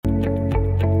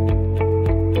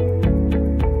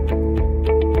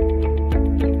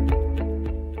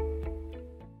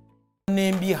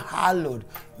hallowed.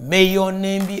 May your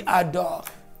name be adored.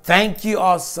 Thank you,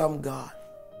 awesome God.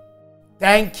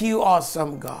 Thank you,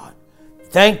 awesome God.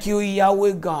 Thank you,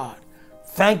 Yahweh God.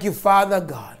 Thank you, Father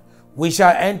God. We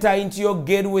shall enter into your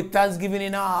gate with thanksgiving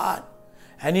in our heart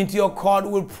and into your court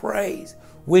with praise.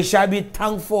 We shall be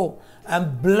thankful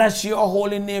and bless your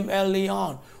holy name,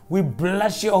 Elion. We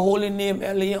bless your holy name,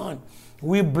 Elion.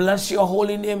 We bless your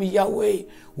holy name, Yahweh.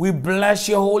 We bless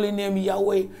your holy name,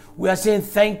 Yahweh. We are saying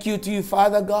thank you to you,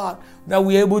 Father God, that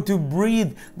we're able to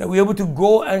breathe, that we're able to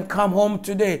go and come home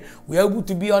today. We're able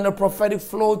to be on a prophetic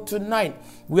flow tonight.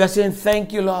 We are saying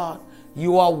thank you, Lord.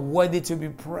 You are worthy to be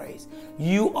praised.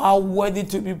 You are worthy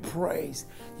to be praised.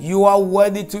 You are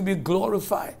worthy to be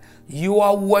glorified. You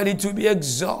are worthy to be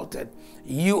exalted.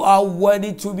 You are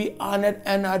worthy to be honored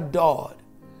and adored.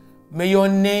 May your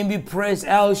name be praised.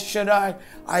 El Shaddai,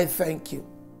 I thank you.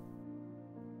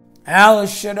 El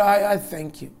Shaddai, I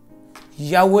thank you.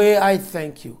 Yahweh, I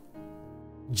thank you.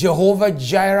 Jehovah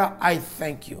Jireh, I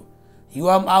thank you. You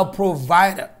are our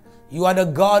provider. You are the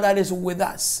God that is with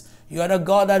us. You are the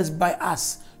God that is by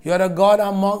us. You are the God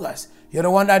among us. You're the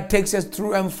one that takes us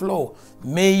through and flow.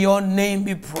 May your name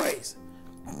be praised.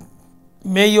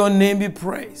 May your name be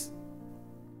praised.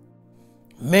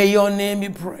 May your name be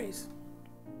praised.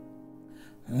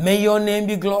 May your name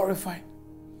be glorified.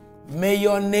 May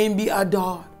your name be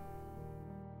adored.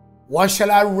 What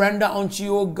shall I render unto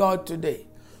you, O God, today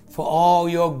for all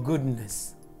your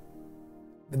goodness?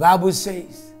 The Bible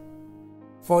says,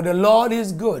 for the Lord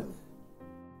is good,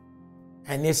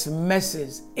 and his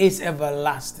mercies is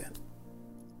everlasting.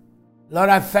 Lord,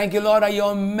 I thank you, Lord, that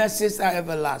your mercies are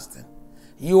everlasting.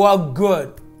 You are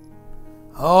good.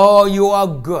 Oh, you are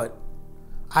good.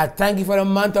 I thank you for the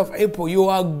month of April. You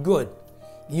are good.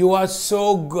 You are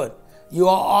so good. You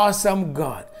are awesome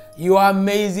God. You are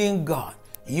amazing God.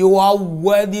 You are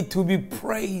worthy to be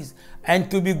praised and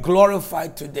to be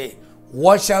glorified today.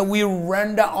 What shall we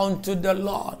render unto the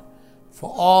Lord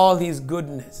for all his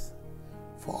goodness,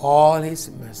 for all his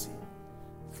mercy,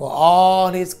 for all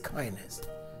his kindness,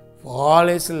 for all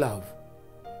his love?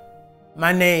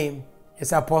 My name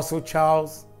is Apostle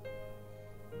Charles,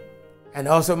 and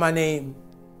also my name,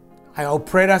 I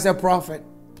operate as a prophet.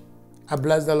 I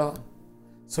bless the Lord.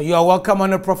 So you are welcome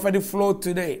on the prophetic flow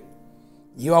today.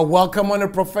 You are welcome on the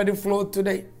prophetic flow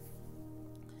today.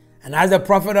 And as a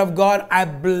prophet of God, I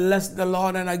bless the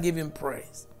Lord and I give him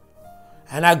praise.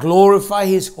 And I glorify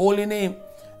his holy name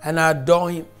and I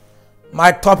adore him.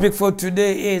 My topic for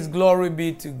today is glory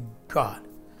be to God.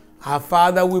 Our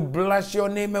Father, we bless your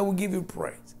name and we give you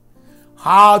praise.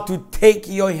 How to take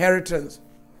your inheritance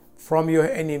from your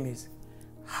enemies.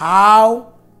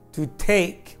 How to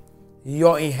take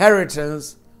your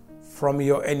inheritance from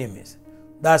your enemies.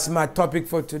 That's my topic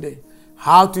for today.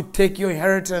 How to take your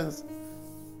inheritance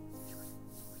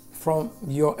from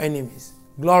your enemies.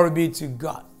 Glory be to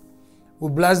God. We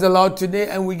bless the Lord today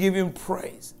and we give him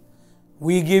praise.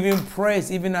 We give him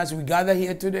praise even as we gather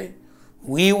here today.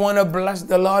 We want to bless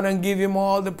the Lord and give him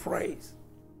all the praise.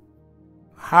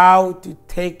 How to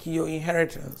take your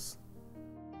inheritance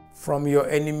from your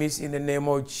enemies in the name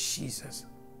of Jesus.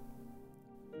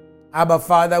 Abba,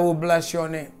 Father, we bless your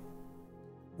name.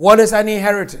 What is an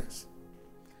inheritance?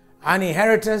 An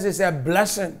inheritance is a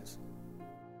blessing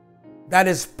that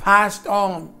is passed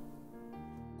on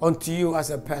unto you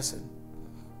as a person.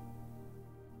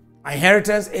 An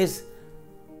inheritance is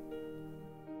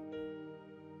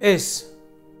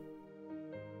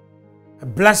a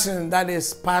blessing that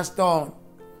is passed on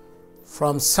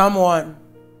from someone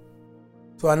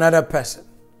to another person.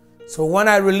 So when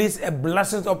I release a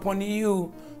blessing upon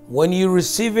you, when you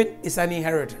receive it, it's an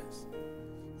inheritance.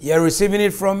 You're receiving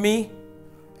it from me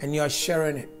and you're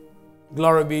sharing it.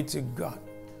 Glory be to God.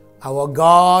 Our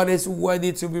God is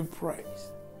worthy to be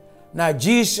praised. Now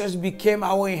Jesus became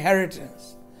our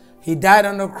inheritance. He died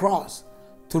on the cross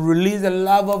to release the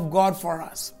love of God for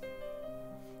us,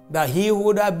 that he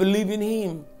who that believe in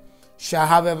him shall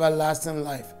have everlasting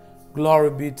life.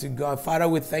 Glory be to God. Father,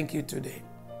 we thank you today.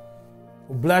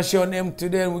 We bless your name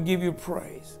today and we give you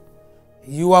praise.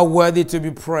 You are worthy to be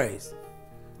praised.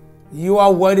 You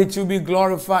are worthy to be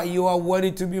glorified. You are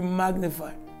worthy to be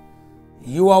magnified.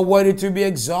 You are worthy to be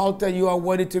exalted. You are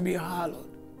worthy to be hallowed.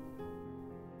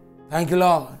 Thank you,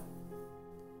 Lord.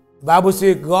 The Bible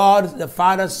says God, the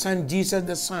Father, sent Jesus,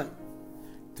 the Son,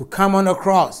 to come on the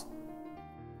cross.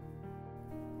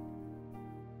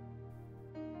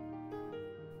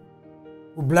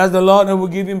 We bless the Lord and we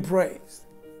give him praise.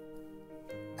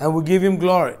 And we give him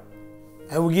glory.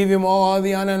 And we give him all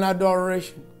the honor and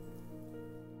adoration.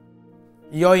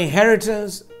 Your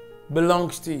inheritance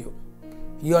belongs to you.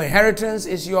 Your inheritance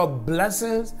is your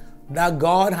blessings that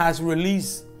God has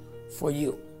released for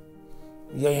you.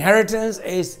 Your inheritance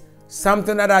is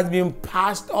something that has been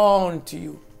passed on to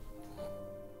you.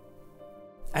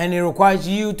 And it requires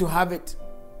you to have it,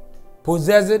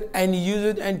 possess it, and use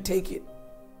it and take it.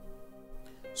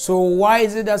 So why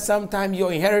is it that sometimes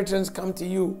your inheritance comes to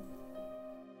you?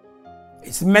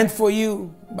 It's meant for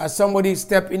you, but somebody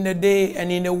step in the day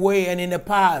and in the way and in the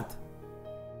path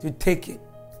to take it.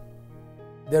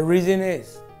 The reason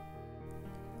is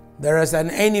there is an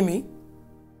enemy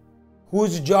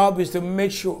whose job is to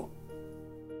make sure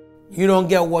you don't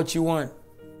get what you want.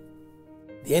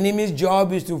 The enemy's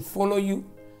job is to follow you,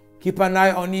 keep an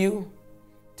eye on you,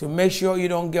 to make sure you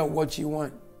don't get what you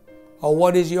want or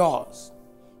what is yours.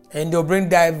 And they'll bring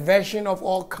diversion of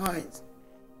all kinds.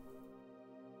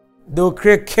 They'll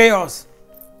create chaos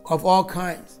of all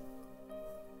kinds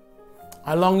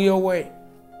along your way.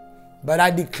 But I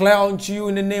declare unto you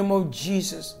in the name of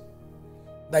Jesus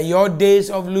that your days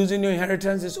of losing your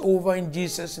inheritance is over in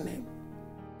Jesus' name.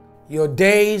 Your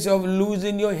days of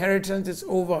losing your inheritance is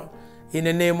over in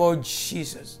the name of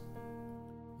Jesus.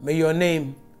 May your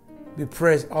name be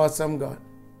praised, awesome God.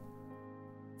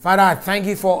 Father, I thank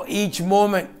you for each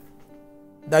moment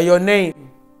that your name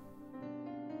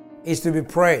is to be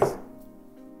praised.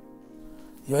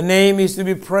 Your name is to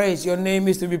be praised. Your name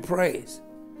is to be praised.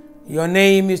 Your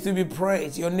name is to be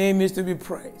praised. Your name is to be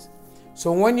praised.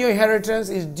 So when your inheritance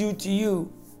is due to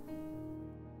you,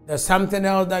 there's something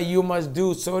else that you must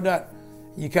do so that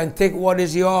you can take what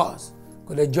is yours.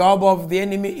 Because the job of the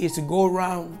enemy is to go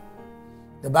around.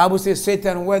 The Bible says,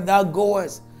 Satan, where thou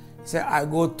goest, he said, I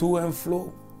go to and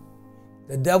fro.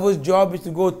 The devil's job is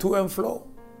to go to and fro,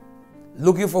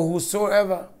 looking for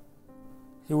whosoever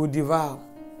he will devour.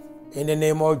 In the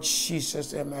name of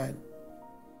Jesus, amen.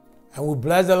 And we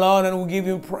bless the Lord and we give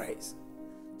him praise.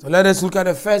 So let us look at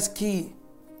the first key.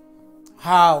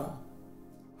 How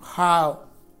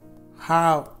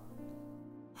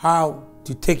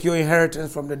to take your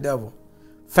inheritance from the devil.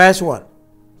 First one,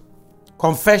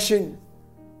 confession.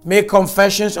 Make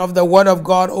confessions of the word of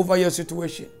God over your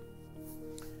situation.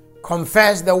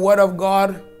 Confess the word of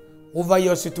God over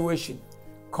your situation.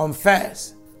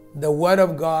 Confess the word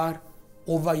of God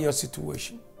over your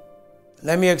situation.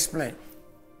 Let me explain.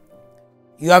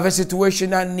 You have a situation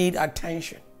that needs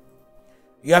attention.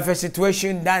 You have a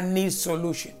situation that needs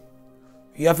solution.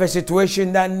 You have a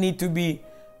situation that needs to be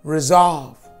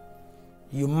resolved.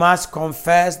 You must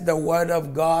confess the word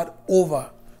of God over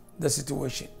the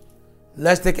situation.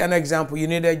 Let's take an example. You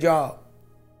need a job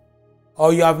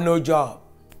or you have no job.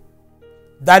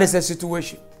 That is a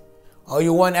situation. Or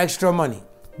you want extra money.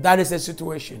 That is a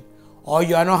situation. Or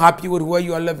you are not happy with where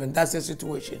you are living. That's a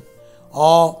situation.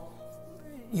 Or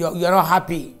you're not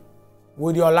happy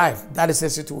with your life. That is a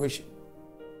situation.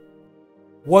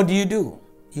 What do?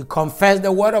 You confess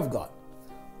the word of God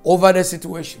over the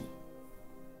situation.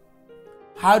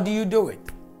 How do you do it?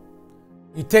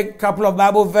 You take a couple of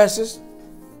Bible verses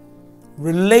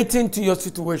relating to your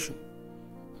situation.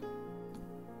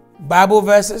 Bible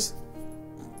verses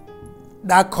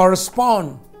that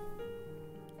correspond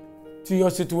to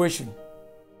your situation.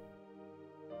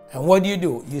 And what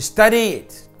do? You study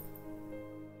it.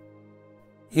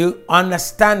 You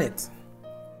understand it.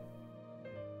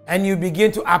 And you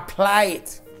begin to apply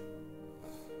it.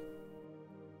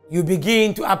 You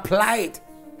begin to apply it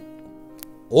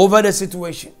over the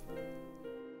situation.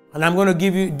 And I'm going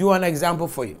to do an example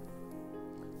for you.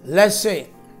 Let's say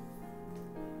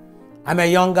I'm a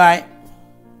young guy.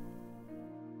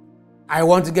 I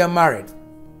want to get married.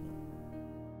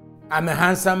 I'm a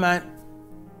handsome man.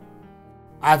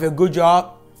 I have a good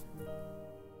job.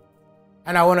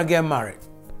 And I want to get married.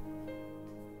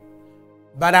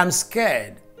 But I'm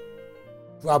scared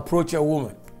to approach a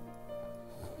woman.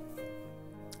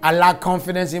 I lack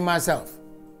confidence in myself.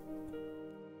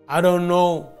 I don't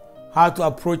know how to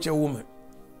approach a woman.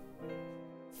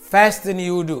 First thing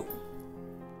you do,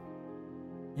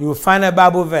 you will find a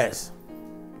Bible verse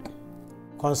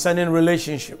concerning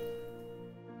relationship.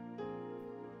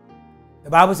 The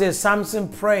Bible says Samson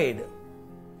prayed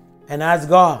and asked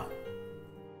God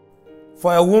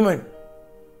for a woman.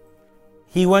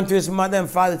 He went to his mother and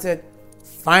father and said,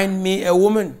 find me a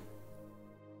woman.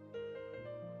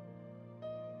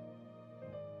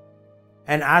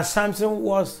 And as Samson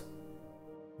was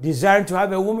desiring to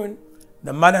have a woman,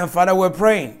 the mother and father were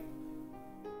praying.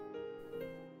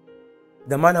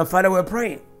 The mother and father were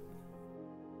praying.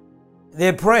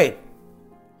 They prayed.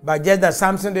 But just that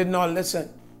Samson did not listen.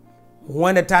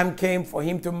 When the time came for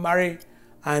him to marry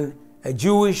a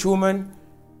Jewish woman,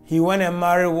 he went and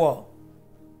married what?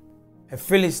 A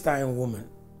Philistine woman.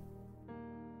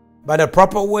 But the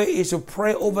proper way is to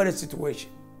pray over the situation.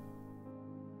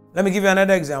 Let me give you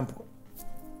another example.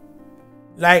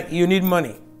 Like you need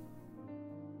money.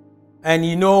 And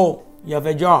you know you have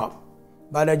a job,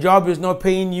 but the job is not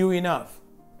paying you enough.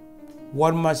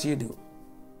 What must you do?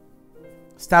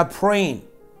 Start praying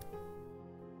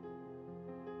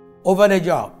over the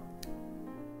job,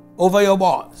 over your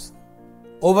boss,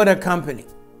 over the company,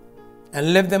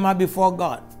 and lift them up before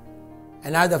God.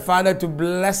 And ask the Father to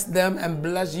bless them and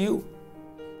bless you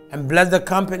and bless the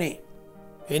company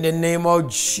in the name of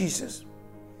Jesus.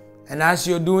 And as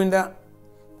you're doing that,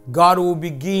 God will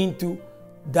begin to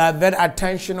divert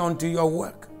attention onto your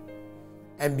work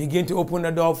and begin to open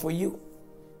the door for you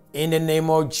in the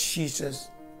name of Jesus.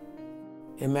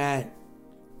 Amen.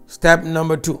 Step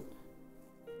number 2.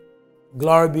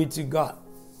 Glory be to God.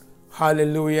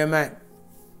 Hallelujah. Amen.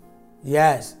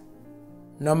 Yes.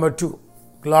 Number 2.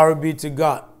 Glory be to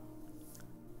God.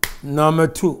 Number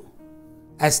 2.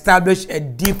 Establish a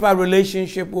deeper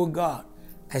relationship with God.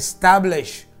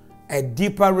 Establish a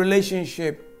deeper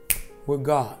relationship with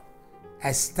God.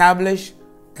 Establish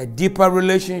a deeper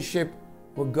relationship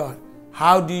with God.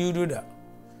 How do you do that?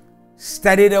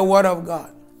 Study the Word of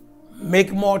God.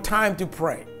 Make more time to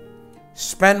pray.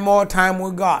 Spend more time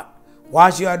with God.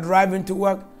 Whilst you are driving to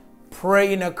work,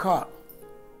 pray in a car.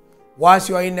 Whilst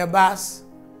you are in the bus,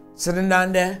 sitting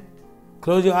down there,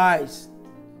 close your eyes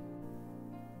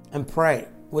and pray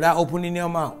without opening your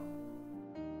mouth.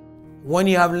 When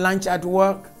you have lunch at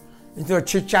work, instead of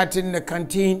chit-chatting in the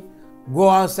canteen, go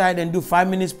outside and do 5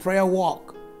 minutes prayer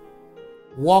walk.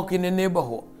 Walk in the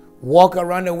neighborhood. Walk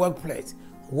around the workplace.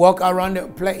 Walk around the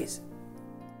place.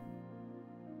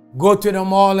 Go to the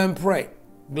mall and pray.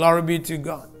 Glory be to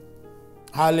God.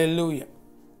 Hallelujah.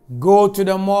 Go to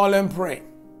the mall and pray.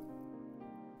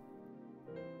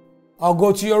 Or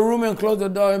go to your room and close the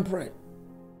door and pray.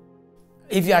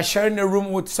 If you are sharing a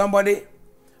room with somebody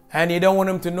and you don't want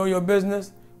them to know your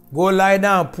business, go lie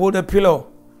down, pull the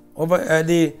pillow over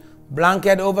the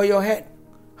blanket over your head.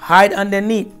 Hide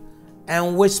underneath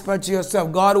and whisper to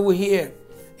yourself. God will hear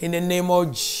in the name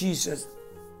of Jesus.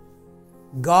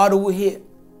 God will hear.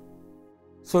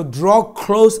 So draw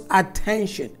close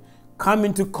attention. Come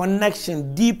into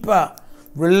connection, deeper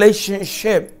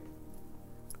relationship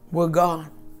with God.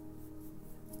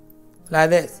 Like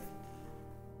this.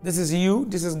 This is you,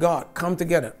 this is God. Come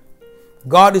together.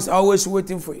 God is always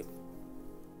waiting for you.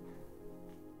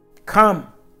 Come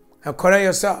and connect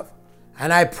yourself.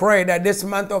 And I pray that this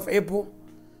month of April,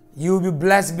 you will be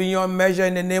blessed beyond measure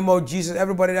in the name of Jesus.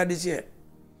 Everybody that is here,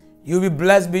 you will be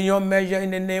blessed beyond measure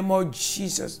in the name of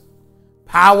Jesus.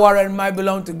 Power and might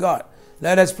belong to God.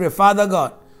 Let us pray. Father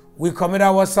God, we commit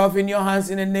ourselves in your hands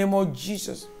in the name of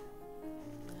Jesus.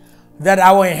 That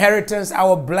our inheritance,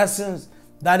 our blessings,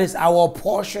 that is our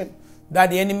portion, that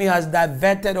the enemy has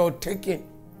diverted or taken.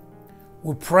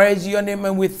 We praise your name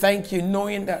and we thank you,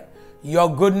 knowing that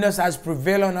your goodness has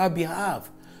prevailed on our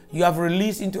behalf. You have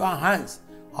released into our hands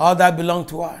all that belongs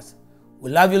to us.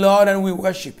 We love you, Lord, and we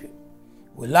worship you.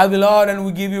 We love you, Lord, and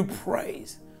we give you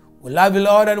praise. We love you,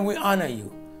 Lord, and we honor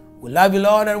you. We love you,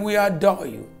 Lord, and we adore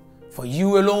you. For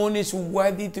you alone is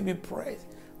worthy to be praised.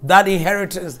 That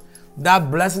inheritance, that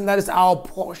blessing, that is our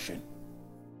portion.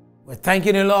 We're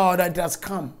thanking you, Lord, that it has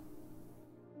come.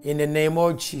 In the name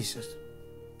of Jesus.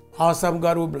 Awesome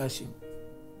God will bless you.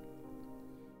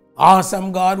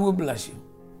 Awesome God will bless you.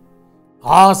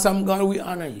 Awesome God, we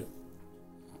honor you.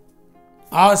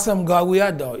 Awesome God, we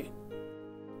adore you.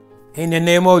 In the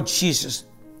name of Jesus.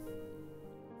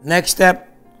 Next step.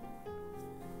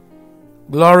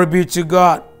 Glory be to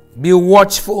God. Be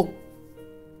watchful.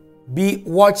 Be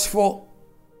watchful.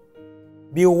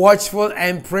 Be watchful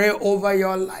and pray over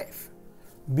your life.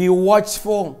 Be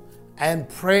watchful and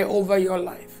pray over your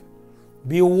life.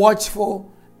 Be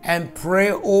watchful and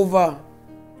pray over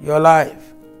your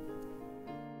life.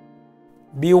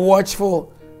 Be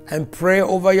watchful and pray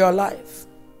over your life.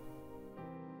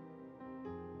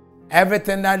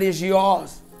 Everything that is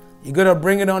yours, you're going to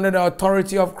bring it under the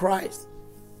authority of Christ.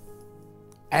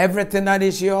 Everything that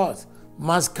is yours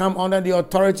must come under the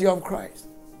authority of Christ.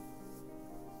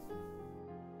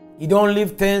 You don't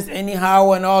leave things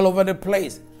anyhow and all over the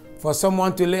place for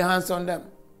someone to lay hands on them.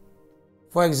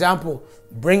 For example,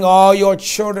 bring all your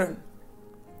children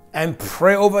and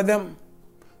pray over them.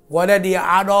 Whether they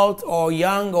are adult or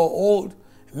young or old,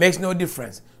 it makes no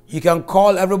difference. You can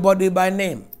call everybody by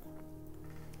name.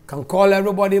 Can call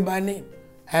everybody by name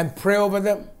and pray over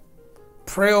them.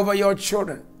 Pray over your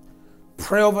children.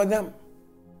 Pray over them.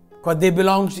 Because they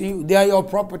belong to you. They are your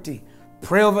property.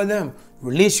 Pray over them.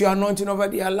 Release your anointing over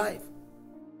their life.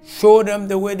 Show them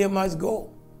the way they must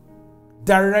go.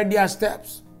 Direct their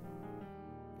steps.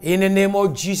 In the name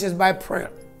of Jesus, by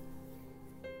prayer.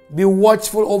 Be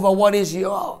watchful over what is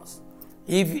yours.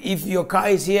 If your car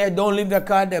is here, don't leave the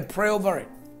car there. Pray over it.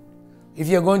 If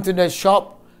you're going to the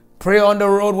shop, pray on the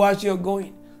road whilst you're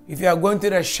going. If you're going to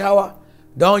the shower,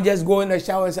 don't just go in the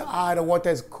shower and say, the water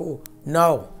is cool.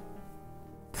 No.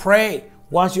 Pray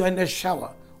once you're in the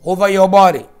shower over your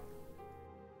body.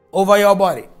 Over your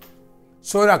body.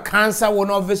 So that cancer will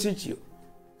not visit you.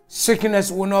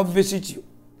 Sickness will not visit you.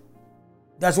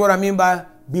 That's what I mean by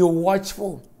be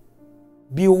watchful.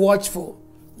 Be watchful.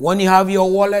 When you have your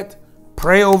wallet,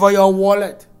 pray over your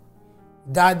wallet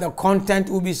that the content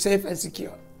will be safe and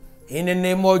secure. In the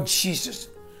name of Jesus,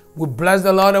 we bless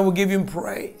the Lord and we give him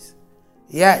praise.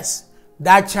 Yes,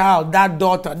 that child, that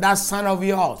daughter, that son of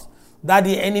yours, that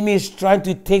the enemy is trying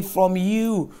to take from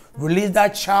you, release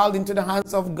that child into the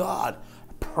hands of God.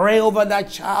 Pray over that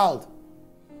child.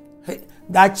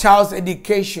 That child's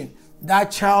education,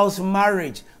 that child's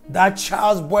marriage, that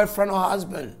child's boyfriend or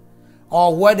husband,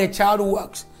 or where the child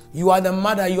works. You are the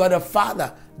mother, you are the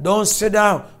father. Don't sit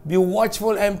down. Be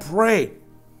watchful and pray.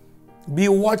 Be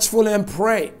watchful and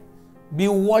pray. Be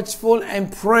watchful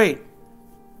and pray.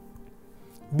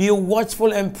 Be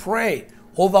watchful and pray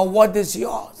over what is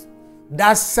yours.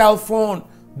 That cell phone,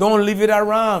 don't leave it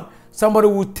around. Somebody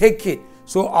will take it.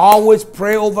 So always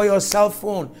pray over your cell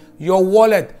phone, your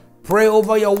wallet. Pray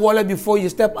over your wallet before you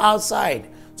step outside,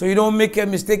 so you don't make a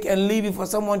mistake and leave it for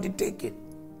someone to take it.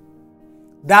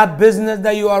 That business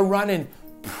that you are running,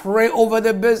 pray over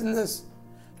the business.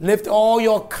 Lift all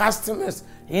your customers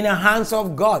in the hands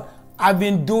of God. I've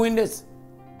been doing this.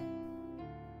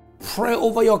 Pray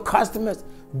over your customers.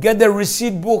 Get the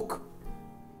receipt book.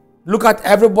 Look at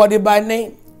everybody by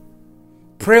name.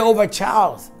 Pray over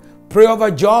Charles. Pray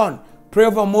over John. Pray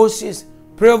over Moses.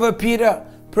 Pray over Peter.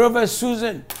 Pray over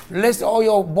Susan. List all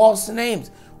your boss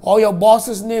names. All your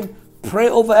bosses' names. Pray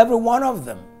over every one of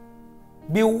them.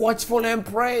 Be watchful and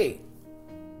pray.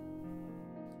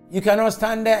 You cannot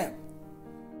stand there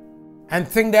and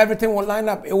think that everything will line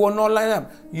up. It will not line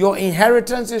up. Your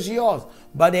inheritance is yours,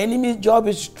 but the enemy's job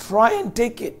is to try and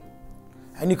take it.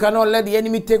 And you cannot let the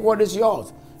enemy take what is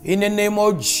yours. In the name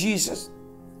of Jesus.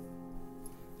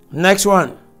 Next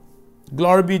one.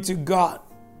 Glory be to God.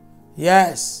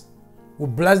 Yes. We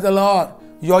bless the Lord.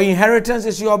 Your inheritance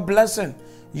is your blessing.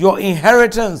 Your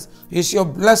inheritance is your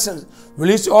blessing.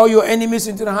 Release all your enemies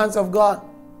into the hands of God.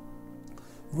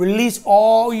 Release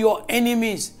all your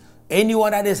enemies.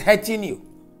 Anyone that is hurting you.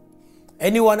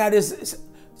 Anyone that is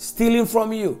stealing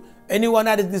from you. Anyone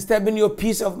that is disturbing your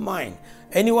peace of mind.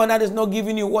 Anyone that is not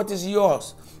giving you what is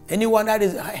yours. Anyone that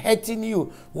is hurting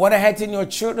you. Whether hurting your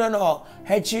children or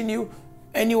hurting you.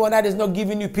 Anyone that is not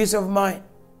giving you peace of mind.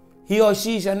 He or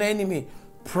she is an enemy.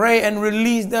 Pray and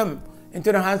release them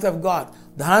into the hands of God.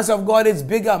 The hands of God is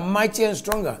bigger, mightier, and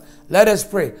stronger. Let us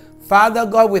pray. Father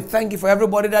God, we thank you for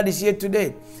everybody that is here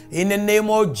today. In the name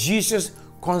of Jesus,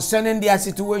 concerning their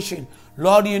situation.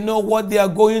 Lord, you know what they are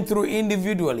going through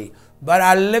individually. But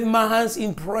I lift my hands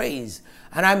in praise.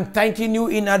 And I'm thanking you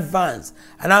in advance.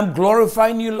 And I'm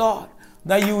glorifying you, Lord,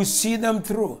 that you will see them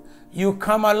through. You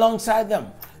come alongside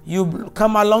them. You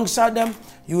come alongside them.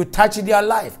 You touch their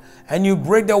life. And you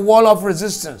break the wall of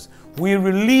resistance. We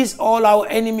release all our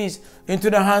enemies into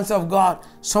the hands of God.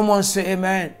 Someone say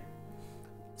amen.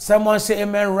 Someone say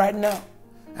amen right now.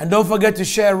 And don't forget to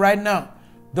share right now.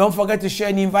 Don't forget to share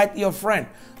and invite your friend.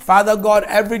 Father God,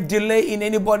 every delay in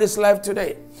anybody's life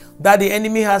today that the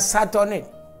enemy has sat on it,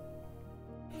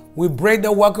 we break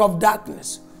the work of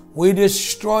darkness. We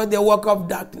destroy the work of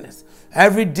darkness.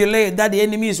 Every delay that the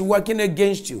enemy is working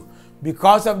against you,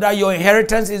 because of that, your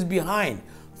inheritance is behind.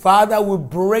 Father, we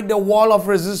break the wall of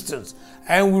resistance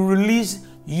and we release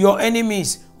your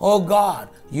enemies, oh God,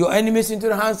 your enemies into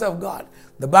the hands of God.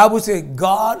 The Bible says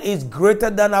God is greater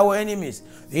than our enemies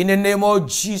in the name of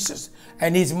Jesus.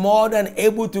 And he's more than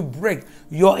able to break.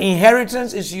 Your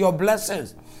inheritance is your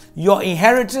blessings. Your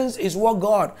inheritance is what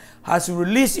God has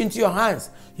released into your hands.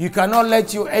 You cannot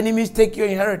let your enemies take your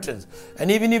inheritance. And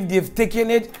even if they've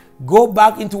taken it, go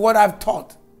back into what I've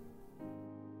taught.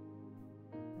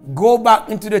 Go back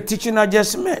into the teaching I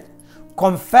just made.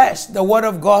 Confess the word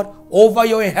of God over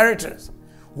your inheritance.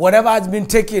 Whatever has been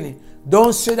taken,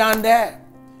 don't sit down there.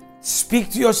 Speak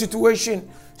to your situation.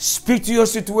 Speak to your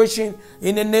situation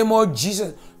in the name of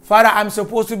Jesus. Father, I'm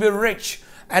supposed to be rich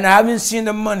and I haven't seen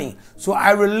the money. So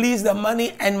I release the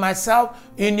money and myself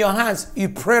in your hands. You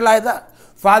pray like that.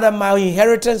 Father, my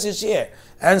inheritance is here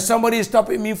and somebody is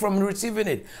stopping me from receiving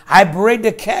it. I break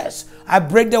the curse. I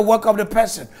break the work of the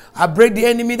person. I break the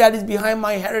enemy that is behind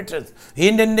my inheritance.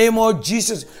 In the name of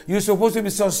Jesus, you're supposed to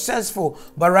be successful,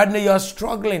 but right now you're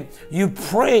struggling. You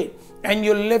pray and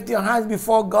you lift your hands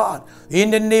before God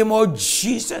in the name of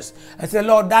Jesus and say,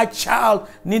 Lord, that child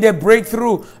need a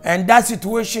breakthrough, and that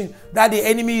situation that the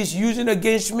enemy is using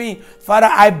against me, Father,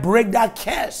 I break that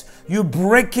curse. You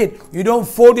break it. You don't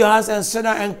fold your hands and sit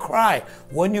down and cry.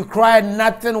 When you cry,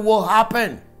 nothing will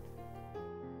happen.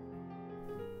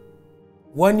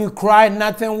 When you cry,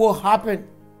 nothing will happen.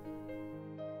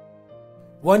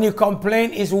 When you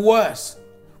complain, it's worse.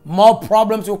 More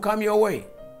problems will come your way.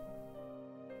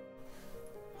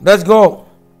 Let's go.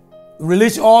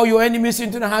 Release all your enemies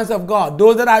into the hands of God.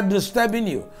 Those that are disturbing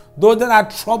you, those that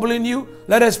are troubling you,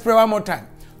 let us pray one more time.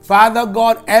 Father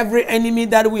God, every enemy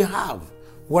that we have,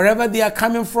 wherever they are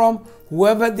coming from,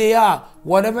 whoever they are,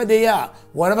 whatever they are,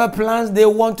 whatever plans they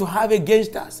want to have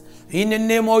against us, in the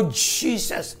name of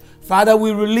Jesus, Father,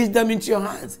 we release them into your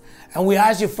hands. And we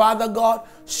ask you, Father God,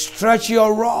 stretch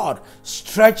your rod,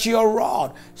 stretch your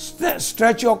rod,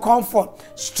 stretch your comfort,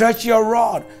 stretch your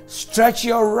rod,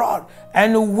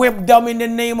 and whip them in the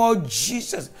name of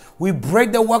Jesus. We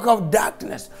break the work of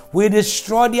darkness. We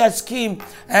destroy their scheme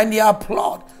and their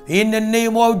plot in the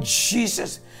name of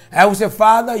Jesus. And we say,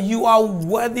 Father, you are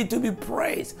worthy to be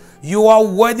praised. You are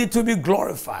worthy to be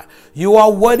glorified. You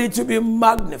are worthy to be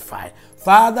magnified.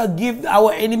 Father, give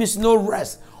our enemies no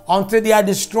rest until they are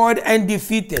destroyed and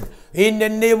defeated. In the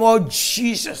name of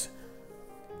Jesus.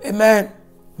 Amen.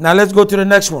 Now let's go to the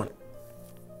next one.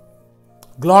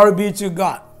 Glory be to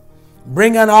God.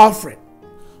 Bring an offering.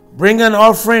 Bring an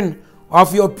offering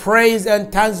of your praise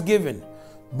and thanksgiving.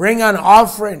 Bring an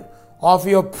offering of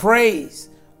your praise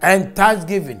and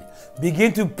thanksgiving.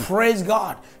 Begin to praise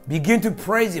God. Begin to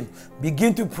praise Him.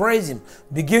 Begin to praise Him.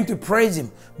 Begin to praise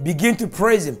Him. Begin to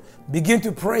praise Him. Begin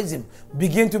to praise Him.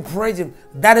 Begin to praise Him.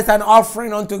 That is an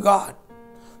offering unto God.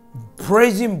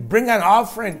 Praise Him. Bring an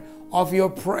offering of your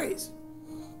praise.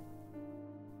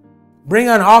 Bring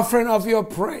an offering of your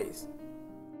praise.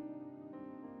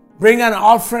 Bring an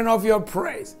offering of your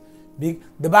praise.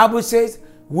 The Bible says,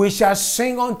 we shall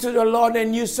sing unto the Lord a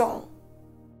new song.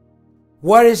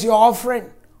 Where is your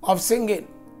offering of singing?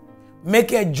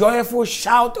 Make a joyful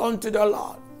shout unto the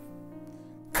Lord.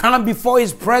 Come before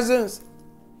His presence.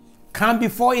 Come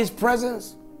before His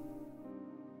presence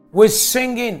with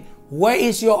singing. Where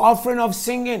is your offering of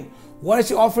singing? Where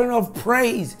is your offering of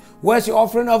praise? Where is your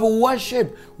offering of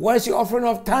worship? Where is your offering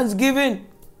of thanksgiving?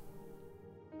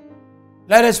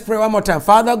 Let us pray one more time.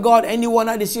 Father God, anyone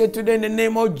that is here today in the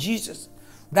name of Jesus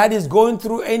that is going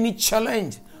through any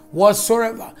challenge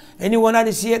whatsoever, anyone that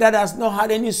is here that has not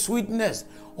had any sweetness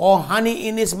or honey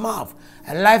in his mouth,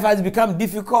 and life has become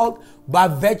difficult by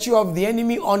virtue of the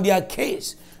enemy on their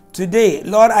case, today,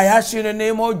 Lord, I ask you in the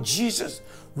name of Jesus,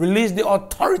 release the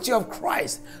authority of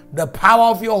Christ, the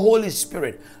power of your Holy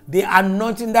Spirit, the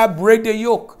anointing that break the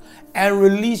yoke, and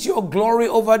release your glory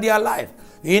over their life.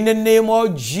 In the name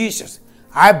of Jesus,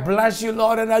 I bless you,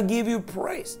 Lord, and I give you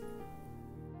praise.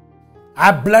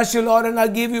 I bless you, Lord, and I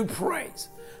give you praise.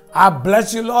 I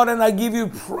bless you, Lord, and I give you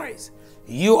praise.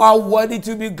 You are worthy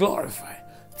to be glorified.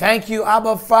 Thank you,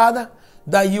 Abba Father,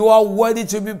 that you are worthy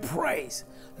to be praised.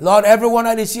 Lord, everyone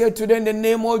that is here today in the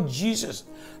name of Jesus,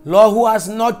 Lord, who has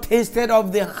not tasted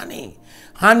of the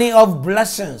honey of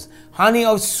blessings, honey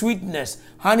of sweetness,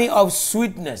 honey of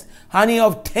sweetness, honey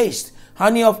of taste,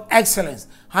 honey of excellence,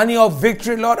 honey of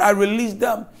victory, Lord, I release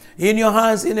them in your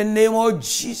hands in the name of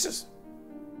Jesus.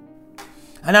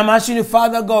 And I'm asking you,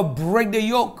 Father God, break the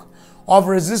yoke of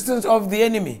resistance of the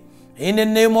enemy in the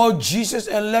name of Jesus,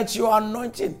 and let your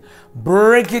anointing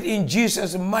break it in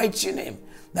Jesus' mighty name,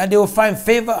 that they will find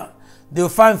favor. They will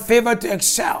find favor to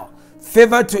excel,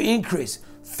 favor to increase,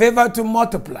 favor to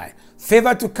multiply,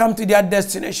 favor to come to their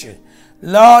destination.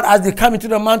 Lord, as they come into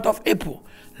the month of April,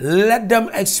 let them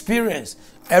experience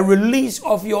a release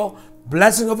of your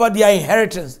blessing over their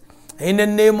inheritance in the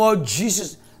name of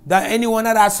Jesus, that anyone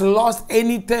that has lost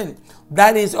anything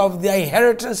that is of their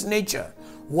inheritance nature,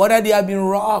 whether they have been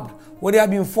robbed, whether they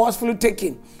have been forcefully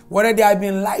taken, whether they have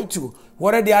been lied to,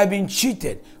 whether they have been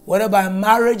cheated, whether by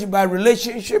marriage, by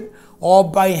relationship, or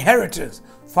by inheritance.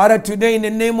 Father, today in the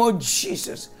name of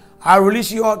Jesus, I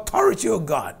release your authority, O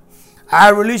God. I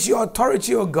release your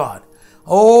authority, O God.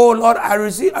 Oh Lord, I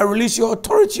release your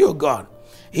authority, O God.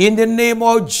 In the name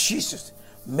of Jesus,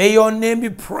 may your name be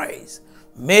praised.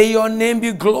 May your name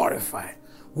be glorified.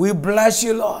 We bless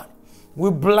you, Lord.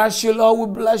 We bless you, Lord.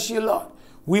 We bless you, Lord.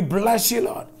 We bless you,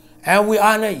 Lord. And we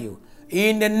honor you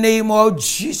in the name of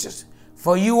Jesus.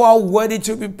 For you are worthy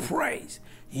to be praised.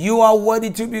 You are worthy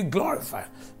to be glorified.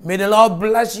 May the Lord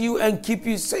bless you and keep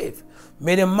you safe.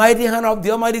 May the mighty hand of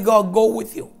the Almighty God go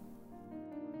with you.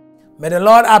 May the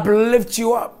Lord uplift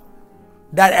you up,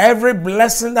 that every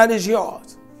blessing that is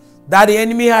yours, that the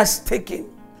enemy has taken.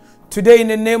 Today, in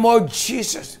the name of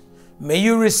Jesus, may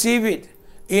you receive it.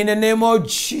 In the name of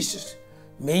Jesus,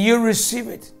 may you receive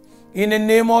it. In the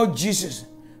name of Jesus,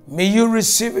 may you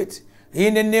receive it.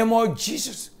 In the name of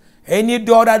Jesus. Any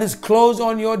door that is closed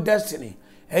on your destiny,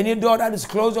 any door that is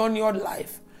closed on your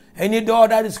life, any door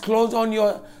that is closed on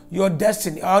your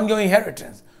destiny, on your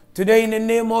inheritance, today in the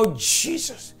name of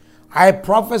Jesus, I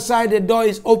prophesy the door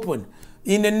is open.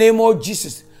 In the name of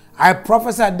Jesus, I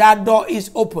prophesy that door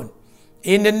is open.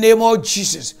 In the name of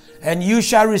Jesus, and you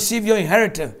shall receive your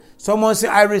inheritance. Someone say,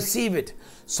 I receive it.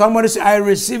 Somebody say, I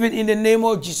receive it in the name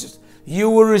of Jesus. You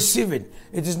will receive it.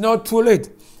 It is not too late.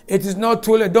 It is not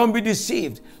too late. Don't be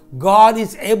deceived. God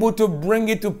is able to bring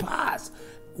it to pass.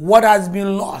 What has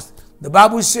been lost. The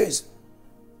Bible says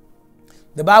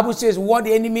what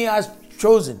the enemy has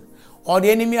chosen, or the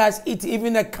enemy has eaten,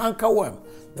 even a cankerworm.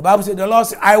 The Bible says, the Lord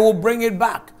said, I will bring it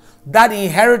back. That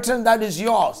inheritance that is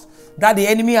yours, that the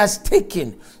enemy has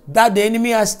taken,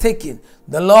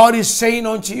 the Lord is saying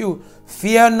unto you,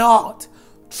 fear not.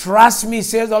 Trust me,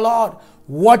 says the Lord.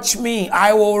 Watch me.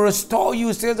 I will restore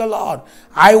you, says the Lord.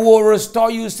 I will restore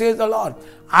you, says the Lord.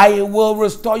 I will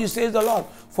restore you, says the Lord.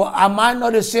 For am I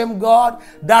not the same God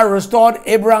that restored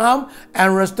Abraham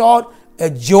and restored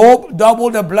Job,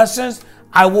 double the blessings?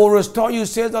 I will restore you,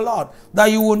 says the Lord, that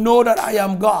you will know that I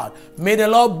am God. May the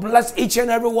Lord bless each and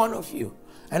every one of you.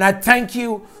 And I thank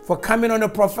you for coming on the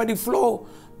prophetic flow.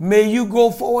 May you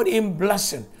go forward in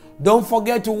blessing. Don't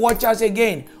forget to watch us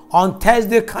again on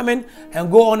Thursday coming,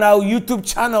 and go on our YouTube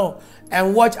channel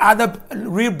and watch other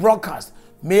rebroadcasts.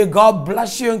 May God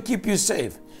bless you and keep you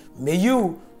safe. May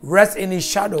you rest in His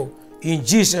shadow. In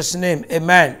Jesus' name,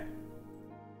 amen.